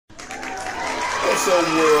What's up,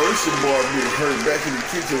 world? It's your boy Big Hurt back in the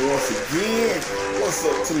kitchen once again. What's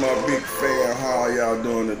up to my big fan? How y'all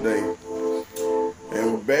doing today?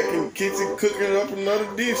 And we're back in the kitchen cooking up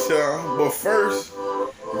another dish, y'all. But first,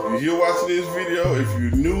 if you're watching this video, if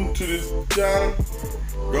you're new to this channel,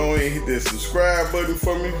 go ahead and hit that subscribe button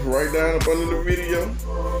for me right down up under the video.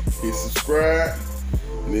 Hit subscribe,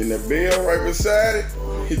 and then that bell right beside it.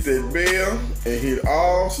 Hit that bell and hit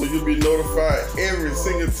all so you'll be notified every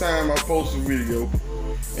single time I post a video,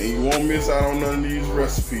 and you won't miss out on none of these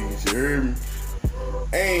recipes. You heard me?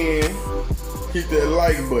 And hit that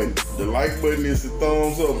like button. The like button is the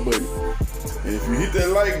thumbs up button. And if you hit that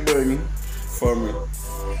like button for me,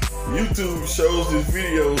 YouTube shows these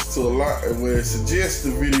videos to a lot, where it suggests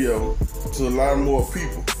the video to a lot more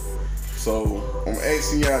people. So I'm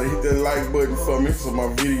asking y'all to hit that like button for me so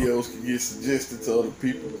my videos can get suggested to other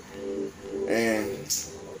people. And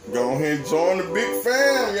go ahead and join the big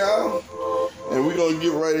fam, y'all. And we're gonna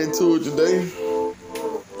get right into it today.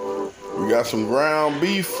 We got some ground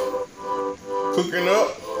beef cooking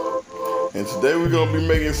up. And today we're gonna be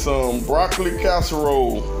making some broccoli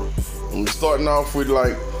casserole. And we're starting off with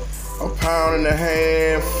like 1.5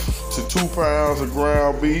 pounds to 2 pounds of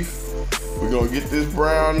ground beef. We're gonna get this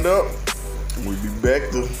browned up. We'll be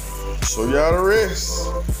back to show y'all the rest.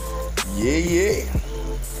 Yeah.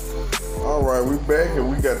 All right, we back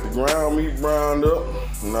and we got the ground meat browned up.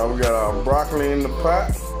 Now we got our broccoli in the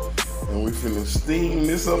pot, and we finna steam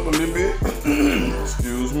this up a little bit.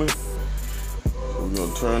 Excuse me. So we're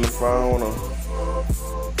gonna turn the fire on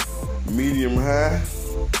a medium high.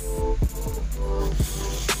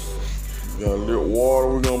 Got a little water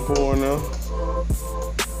we're gonna pour in there.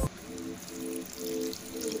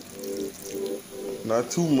 Not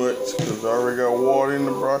too much, because I already got water in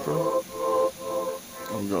the broccoli.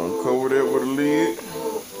 I'm gonna cover that with a lid.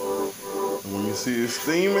 And when you see it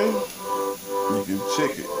steaming, you can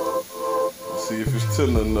check it. See if it's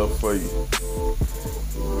tender enough for you.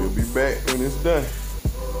 We'll be back when it's done.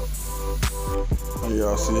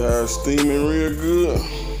 Y'all see how it's steaming real good?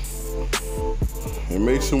 And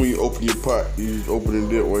make sure when you open your pot, you just open it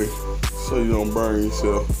that way so you don't burn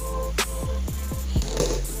yourself.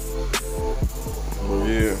 But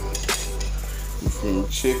yeah, we're gonna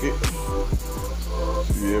check it.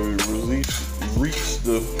 See if it reach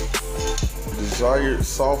the desired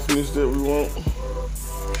softness that we want.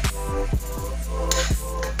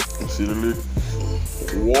 See the little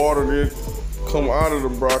water that come out of the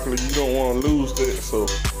broccoli, you don't want to lose that. So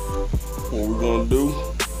what we're gonna do,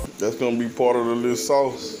 that's gonna be part of the little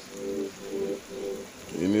sauce.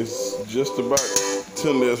 And it's just about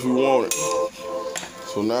tender as we want it.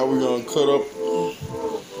 So now we're gonna cut up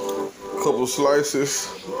a couple slices,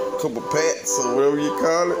 a couple pats or whatever you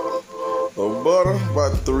call it, of butter,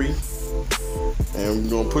 about 3. And we're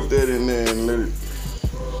gonna put that in there and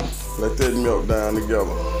let that melt down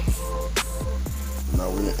together. Now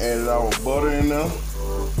we're gonna add our butter in there.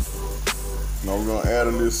 Now we're gonna add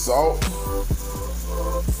a little salt,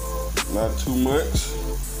 not too much.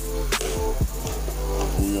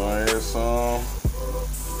 We're gonna add some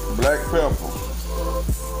black pepper.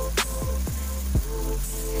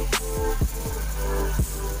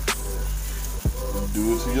 Do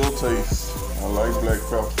it to your taste. I like black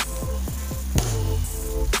pepper.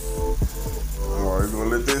 Alright, we're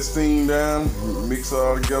gonna let that steam down, mix it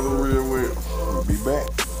all together real well. We'll be back.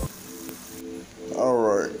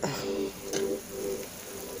 Alright.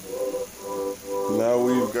 Now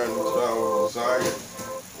we've gotten to our desired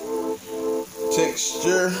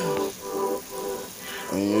texture.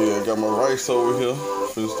 And yeah, I got my rice over here.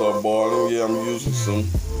 Finna start boiling. Yeah, I'm using some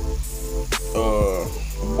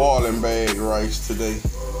boiling bag rice today.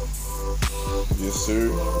 Yes, sir.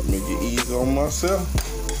 Make it easy on myself.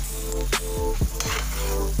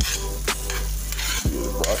 Yeah,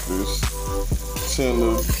 the broccoli is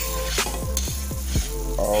tender.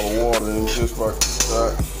 All the water in just about the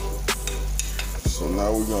side. So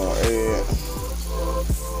now we're gonna add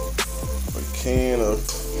a can of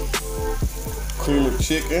cream of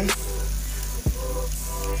chicken.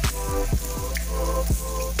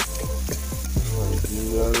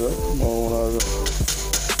 Come on out of there.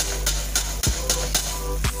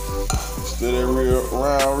 Stir that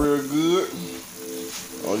around real good.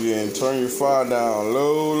 Oh yeah, and turn your fire down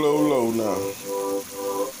low now.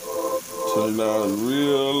 Turn it down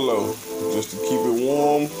real low, just to keep it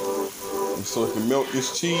warm, and so it can melt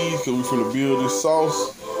this cheese. Cause we finna build this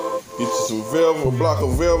sauce. Get you some a block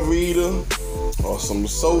of Velveeta, or some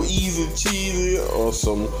So Easy cheese, or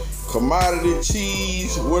some commodity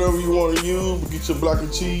cheese, whatever you want to use. Get your block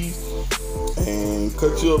of cheese and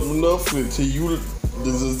cut you up enough until you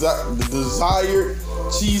the desired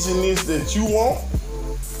cheesiness that you want.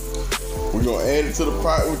 We're gonna add it to the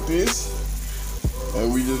pot with this.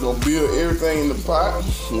 And we just gonna build everything in the pot.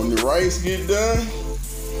 When the rice get done,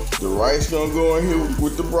 the rice gonna go in here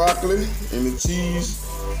with the broccoli and the cheese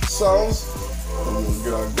sauce. And we're gonna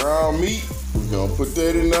get our ground meat. We're gonna put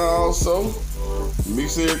that in there also.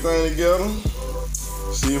 Mix everything together.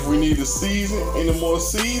 See if we need to season, any more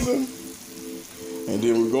season. And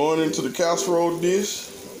then we're going into the casserole dish.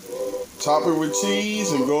 Top it with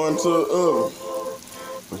cheese and go into the oven.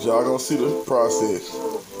 But y'all gonna see the process.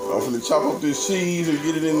 I'm finna chop up this cheese and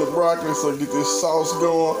get it in the broccoli so get this sauce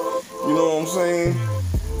going. You know what I'm saying?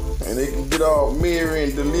 And they can get all merry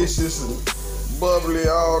and delicious and bubbly,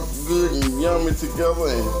 all good and yummy together.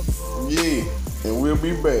 And yeah, and we'll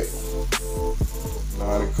be back.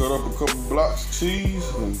 Now I cut up a couple blocks of cheese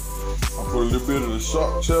and I put a little bit of the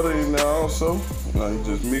sharp cheddar in there also. Now you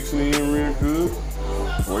just mix it in real good.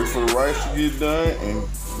 Wait for the rice to get done and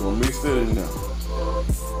we're gonna mix that in there.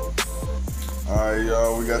 Alright,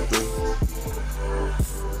 y'all, we got the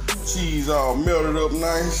cheese all melted up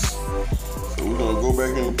nice. So we're gonna go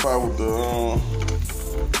back in the pot with the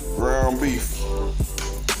ground beef.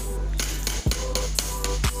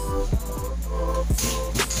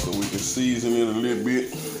 So we can season it a little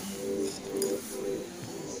bit.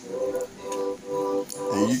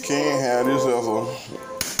 And you can have this as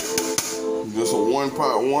just a one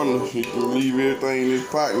pot wonder. You can leave everything in this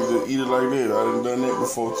pot and just eat it like that. I done that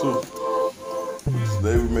before too.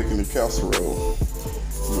 Today we're making the casserole.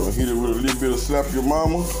 We're gonna hit it with a little bit of slap your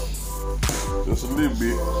mama. Just a little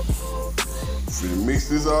bit. We're gonna mix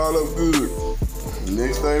this all up good. The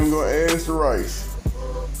next thing we're gonna add is the rice.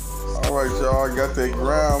 Alright, y'all, I got that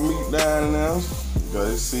ground meat down now. Got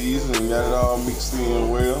it seasoned and got it all mixed in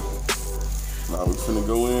well. Now we're finna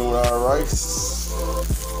go in with our rice.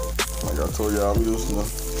 Like I told y'all, I'm using a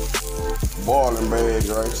boiling bag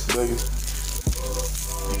rice today.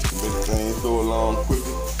 Make things go along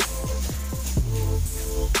quickly.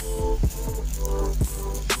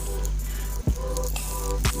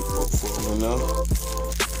 Now,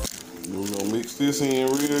 we're gonna mix this in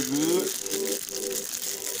real good.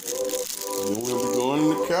 And we'll be going in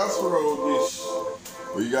the casserole dish.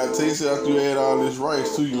 But you gotta taste it after you add all this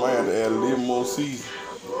rice too. You might have to add a little more seasoning.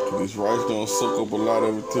 This rice gonna soak up a lot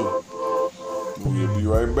of it too. We'll be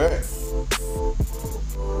right back.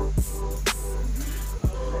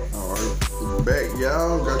 Back,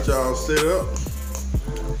 y'all. Got y'all set up.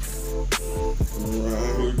 Around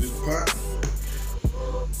here with this pot.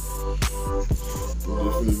 We're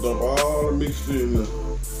just gonna dump all the mixture in this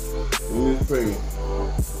pan.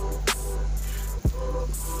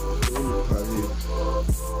 Pot here.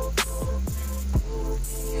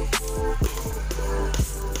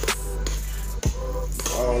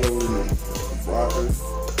 All over in there. Broccoli,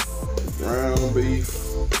 ground beef,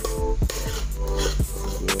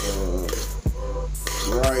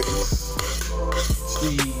 rice,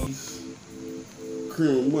 cheese,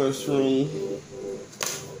 cream of mushroom.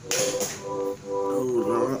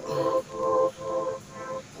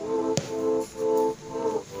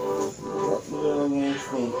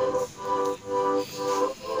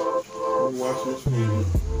 Wash this food.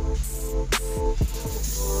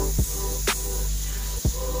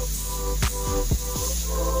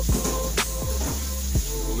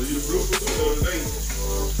 Leave the blue for the other day.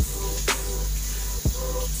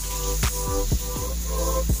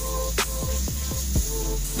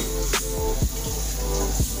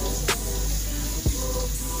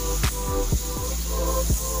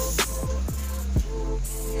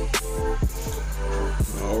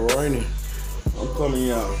 Alrighty, I'm coming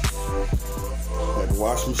out. Had to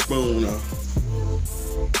wash my spoon off.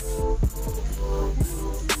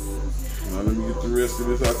 Now let me get the rest of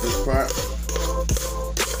this out this pot.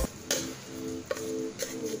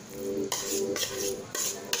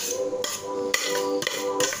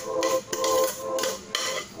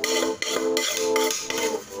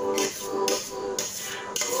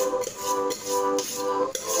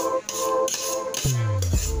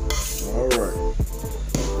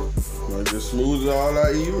 Just smooth it all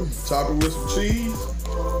out even. Top it with some cheese.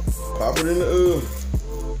 Pop it in the oven.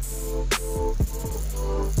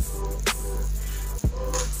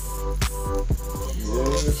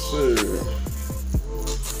 Yes, sir.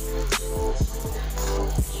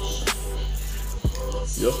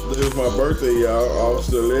 Yesterday was my birthday, y'all.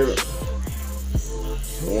 August the 11th.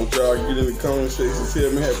 I want y'all to get in the comment section and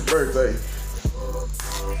tell me happy birthday.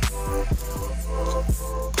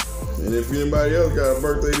 And if anybody else got a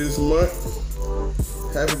birthday this month,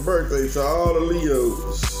 happy birthday to all the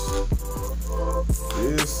Leos.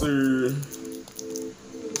 Yes, sir.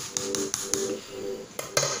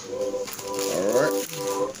 All right.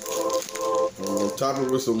 top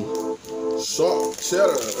it with some sharp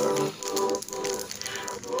cheddar.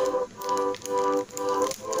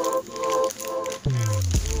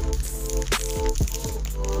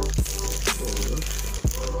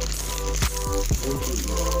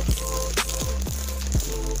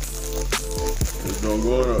 It's gonna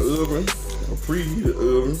go in the oven, a preheated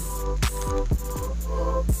oven.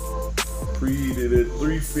 Preheated at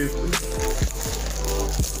 350.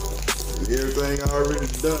 Everything already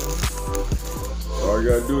done. All you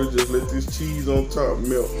gotta do is just let this cheese on top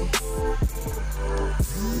melt.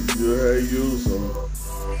 You'll have you some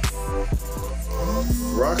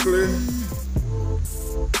broccoli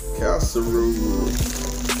casserole.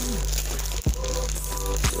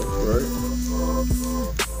 That's right.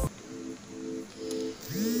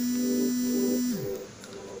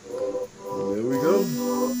 And there we go.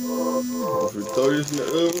 If we throw this in the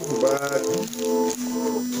oven for about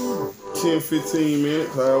 10-15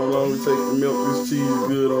 minutes, however long it takes to melt this cheese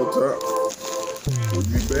good on top. We'll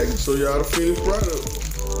be back and show y'all the finished product.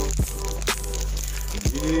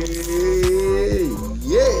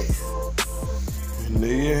 Yeah. And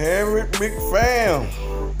there you have it, big fam.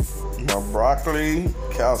 My broccoli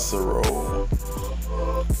casserole.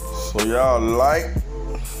 So y'all like,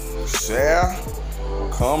 share,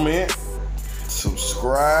 comment,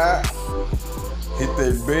 subscribe, hit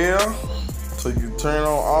that bell so you turn on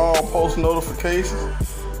all post notifications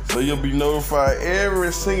so you'll be notified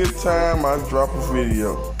every single time I drop a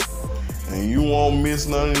video. And you won't miss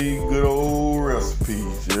none of these good old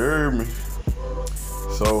recipes, you heard me?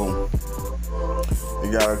 So,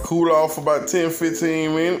 you gotta cool off for about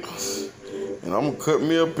 10-15 minutes. And I'm gonna cut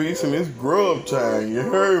me a piece and it's grub time, you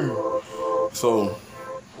heard me? So,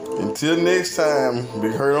 until next time,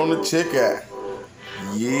 Big Hurt on the checkout.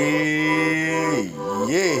 Yeah.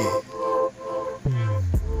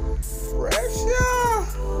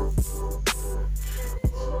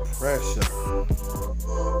 Pressure.